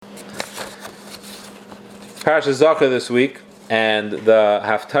Parashas Zachar this week, and the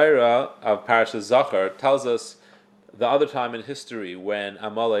Haftarah of Parashas Zachar tells us the other time in history when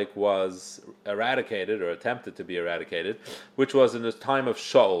Amalek was eradicated or attempted to be eradicated, which was in the time of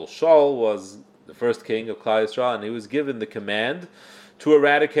Shaul. Shaul was the first king of Klal Yisrael, and he was given the command to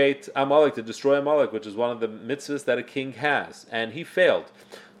eradicate Amalek, to destroy Amalek, which is one of the mitzvahs that a king has, and he failed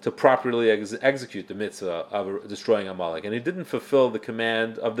to properly execute the mitzvah of destroying Amalek. And he didn't fulfill the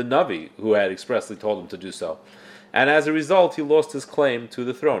command of the Navi, who had expressly told him to do so. And as a result, he lost his claim to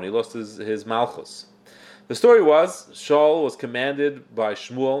the throne. He lost his malchus. The story was, Shaul was commanded by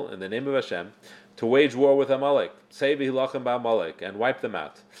Shmuel, in the name of Hashem, to wage war with Amalek, say v'hilachem ba'Amalek, and wipe them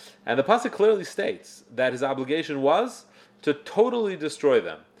out. And the pasuk clearly states that his obligation was to totally destroy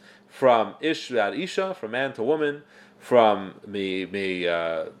them, from ish ad isha, from man to woman, from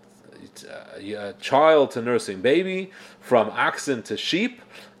child to nursing baby, from oxen to sheep,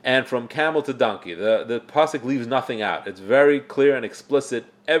 and from camel to donkey. The pasuk leaves nothing out. It's very clear and explicit.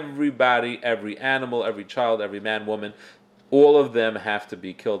 Everybody, every animal, every child, every man, woman, all of them have to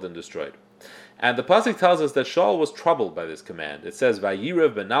be killed and destroyed. And the pasuk tells us that Shaul was troubled by this command. It says,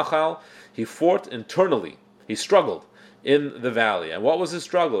 "Vayirev benachal," he fought internally. He struggled in the valley. And what was his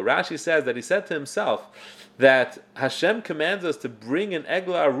struggle? Rashi says that he said to himself that Hashem commands us to bring an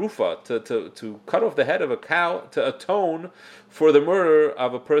egla arufa, to cut off the head of a cow, to atone for the murder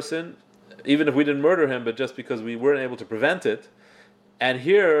of a person, even if we didn't murder him, but just because we weren't able to prevent it. And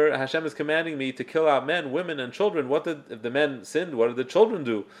here Hashem is commanding me to kill out men, women, and children. If the men sinned, what did the children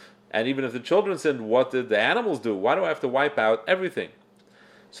do? And even if the children sinned, what did the animals do? Why do I have to wipe out everything?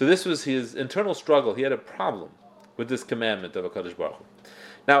 So this was his internal struggle. He had a problem with this commandment of HaKadosh Baruch Hu.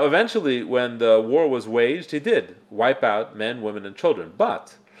 Now, eventually, when the war was waged, he did wipe out men, women, and children.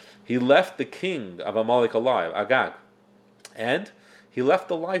 But he left the king of Amalek alive, Agag, and he left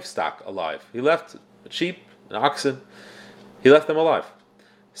the livestock alive. He left sheep and oxen. He left them alive.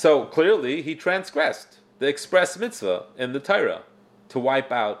 So clearly, he transgressed the express mitzvah in the Torah to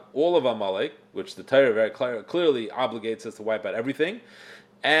wipe out all of Amalek, which the Torah very clearly obligates us to wipe out everything.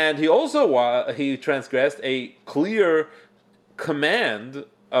 And he transgressed a clear command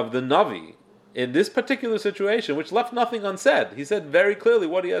of the Navi in this particular situation, which left nothing unsaid. He said very clearly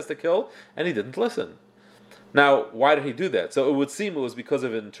what he has to kill, and he didn't listen. Now, why did he do that? So it would seem it was because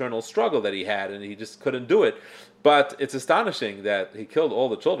of an internal struggle that he had, and he just couldn't do it. But it's astonishing that he killed all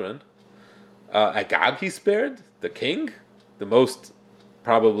the children. Agag he spared, the king,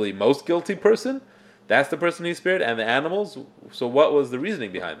 probably most guilty person. That's the person he spared, and the animals. So what was the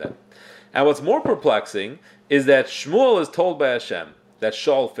reasoning behind that? And what's more perplexing is that Shmuel is told by Hashem that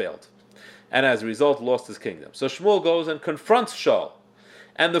Shaul failed, and as a result lost his kingdom. So Shmuel goes and confronts Shaul.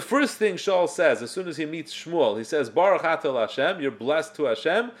 And the first thing Shaul says, as soon as he meets Shmuel, he says, Baruch atah Hashem, you're blessed to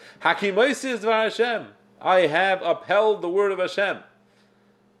Hashem. Hakimaisi is dvar Hashem. I have upheld the word of Hashem.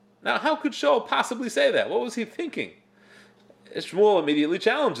 Now, how could Shaul possibly say that? What was he thinking? Shmuel immediately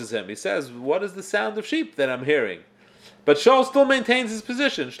challenges him. He says, what is the sound of sheep that I'm hearing? But Shaul still maintains his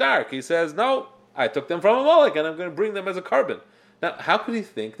position, stark. He says, no, I took them from Amalek and I'm going to bring them as a carbon. Now, how could he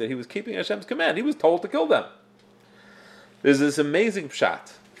think that he was keeping Hashem's command? He was told to kill them. There's this amazing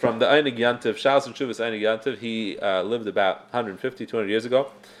pshat from the Einig Yantiv, Shalos and Teshuvos Einig Yantiv. He lived about 150, 200 years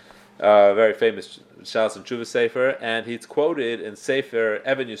ago. Very famous Shalos and Teshuvos Sefer, and he's quoted in Sefer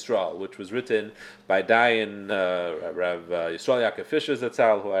Even Yisrael, which was written by Dayan Rav Yisrael Yaakov Fisher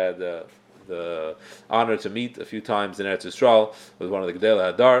Zatzal, who I had the honor to meet a few times in Eretz Yisrael, was one of the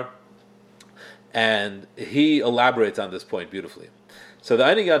Gedolei Hadar, and he elaborates on this point beautifully. So the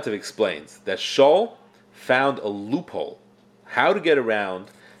Einig Yantiv explains that Shaul found a loophole how to get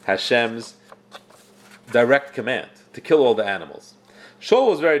around Hashem's direct command to kill all the animals. Shaul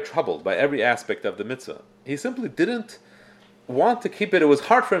was very troubled by every aspect of the mitzvah. He simply didn't want to keep it. It was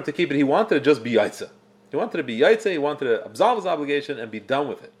hard for him to keep it. He wanted to just be yaitza. He wanted to be yaitza. He wanted to absolve his obligation and be done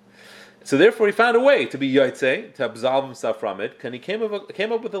with it. So therefore, he found a way to be yaitza, to absolve himself from it, and he came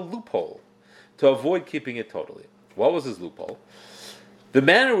up with a loophole to avoid keeping it totally. What was his loophole? The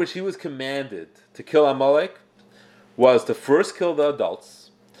manner in which he was commanded to kill Amalek was to first kill the adults,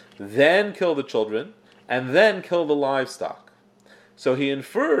 then kill the children, and then kill the livestock. So he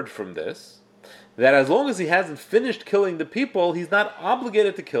inferred from this that as long as he hasn't finished killing the people, he's not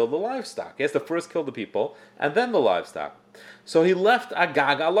obligated to kill the livestock. He has to first kill the people and then the livestock. So he left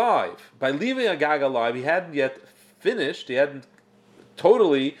Agag alive. By leaving Agag alive, he hadn't yet finished, he hadn't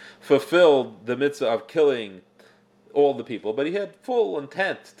totally fulfilled the mitzvah of killing all the people, but he had full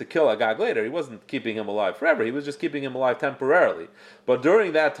intent to kill Agag later. He wasn't keeping him alive forever. He was just keeping him alive temporarily. But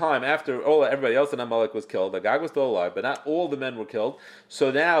during that time, after everybody else in Amalek was killed, Agag was still alive, but not all the men were killed.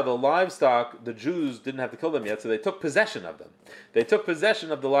 So now the livestock, the Jews didn't have to kill them yet, so they took possession of them. They took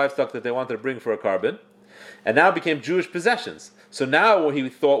possession of the livestock that they wanted to bring for a carbon, and now it became Jewish possessions. So now he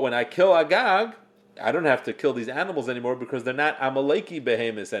thought, when I kill Agag, I don't have to kill these animals anymore because they're not Amaleki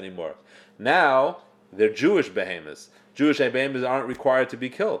behemoths anymore. Now they're Jewish behemoths. Jewish behemoths aren't required to be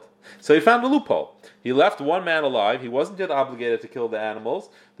killed. So he found a loophole. He left one man alive. He wasn't yet obligated to kill the animals.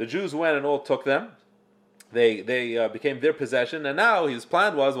 The Jews went and all took them. They became their possession. And now his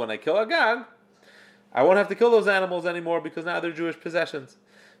plan was, when I kill Agag, I won't have to kill those animals anymore because now they're Jewish possessions.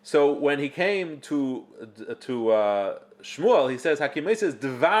 So when he came to Shmuel, he says, Hakimei says,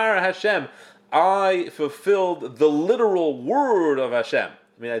 Dvar Hashem, I fulfilled the literal word of Hashem.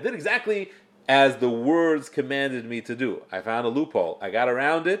 I mean, I did exactly as the words commanded me to do. I found a loophole. I got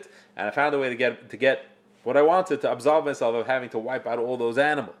around it, and I found a way to get what I wanted, to absolve myself of having to wipe out all those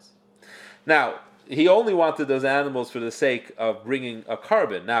animals. Now, he only wanted those animals for the sake of bringing a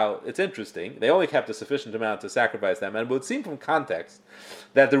carbon. Now, it's interesting. They only kept a sufficient amount to sacrifice them, and it would seem from context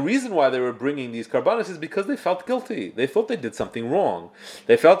that the reason why they were bringing these carbonos is because they felt guilty. They thought they did something wrong.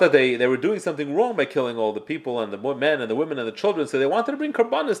 They felt that they were doing something wrong by killing all the people and the men and the women and the children, so they wanted to bring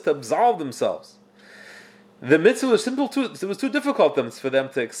carbonos to absolve themselves. The mitzvah was it was too difficult for them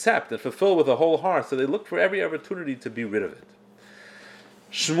to accept and fulfill with a whole heart, so they looked for every opportunity to be rid of it.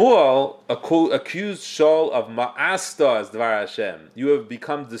 Shmuel accused Shaul of ma'asta as dvar Hashem. You have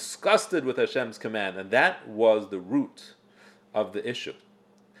become disgusted with Hashem's command, and that was the root of the issue.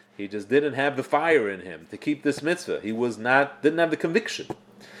 He just didn't have the fire in him to keep this mitzvah. He didn't have the conviction.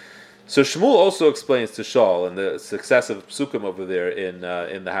 So Shmuel also explains to Shaul in the successive psukim over there in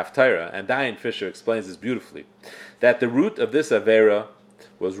the Haftarah, and Dayan Fisher explains this beautifully, that the root of this avera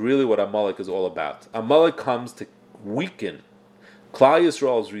was really what Amalek is all about. Amalek comes to weaken Klal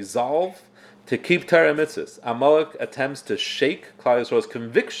Yisrael's resolve to keep Torah mitzvahs. Amalek attempts to shake Klal Yisrael's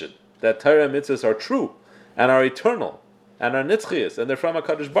conviction that Torah mitzvahs are true and are eternal and are nitzchias and they're from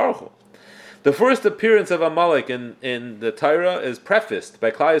HaKadosh Baruch Hu. The first appearance of Amalek in the Torah is prefaced by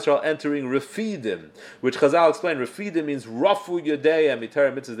Klal Yisrael entering Refidim, which Chazal explained. Refidim means Rafu Yodei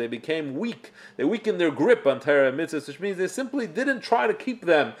Torah mitzvahs. They became weak. They weakened their grip on Torah mitzvahs, which means they simply didn't try to keep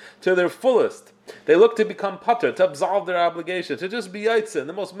them to their fullest. They looked to become pater, to absolve their obligation, to just be yaitza in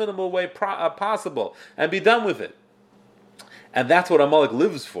the most minimal way possible, and be done with it. And that's what Amalek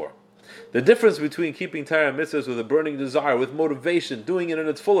lives for. The difference between keeping Torah mitzvahs with a burning desire, with motivation, doing it in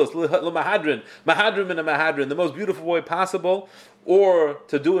its fullest, mahadrin in a mahadrin, the most beautiful way possible, or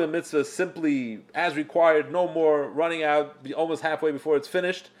to do a mitzvah simply as required, no more, running out almost halfway before it's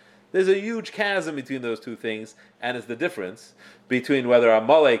finished. There's a huge chasm between those two things, and it's the difference between whether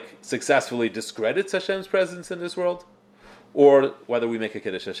Amalek successfully discredits Hashem's presence in this world, or whether we make a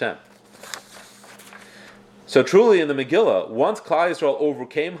Kiddush Hashem. So truly in the Megillah, once Klal Yisrael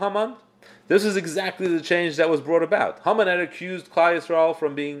overcame Haman, this is exactly the change that was brought about. Haman had accused Klal Yisrael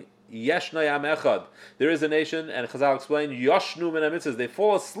from being Yeshna Yam Echad. There is a nation, and Chazal explained, Yoshnu min mitzvahs. They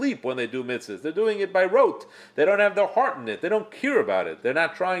fall asleep when they do mitzvahs. They're doing it by rote. They don't have their heart in it. They don't care about it. They're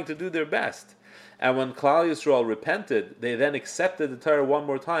not trying to do their best. And when Klal Yisrael repented, they then accepted the Torah one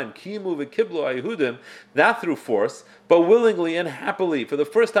more time. Kimu v'kiblu Yehudim, not through force, but willingly and happily. For the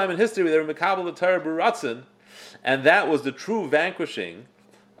first time in history, they were mekabel the Torah b'ratzon, and that was the true vanquishing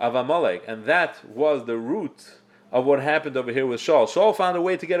of Amalek, and that was the root of what happened over here with Shaul. Shaul found a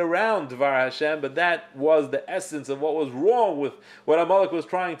way to get around Dvar Hashem, but that was the essence of what was wrong with what Amalek was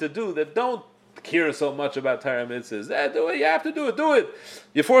trying to do, that don't care so much about Torah mitzvahs. Do it, you have to do it.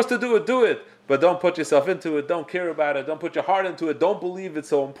 You're forced to do it. But don't put yourself into it, don't care about it, don't put your heart into it, don't believe it's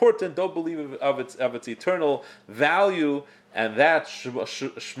so important, don't believe of its eternal value. And that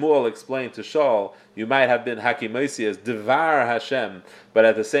Shmuel explained to Shaul, you might have been Hakimesi as Devar Hashem, but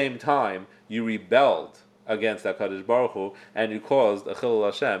at the same time, you rebelled against HaKadosh Baruch Hu, and you caused a Chilul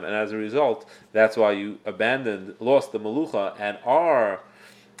Hashem. And as a result, that's why you lost the Melucha, and our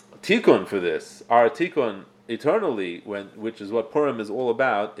tikkun for this, our tikkun eternally, which is what Purim is all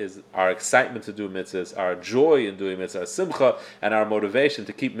about, is our excitement to do mitzvahs, our joy in doing mitzvahs, our simcha, and our motivation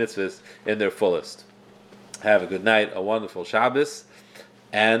to keep mitzvahs in their fullest. Have a good night, a wonderful Shabbos,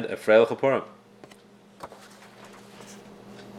 and a Freilich Purim.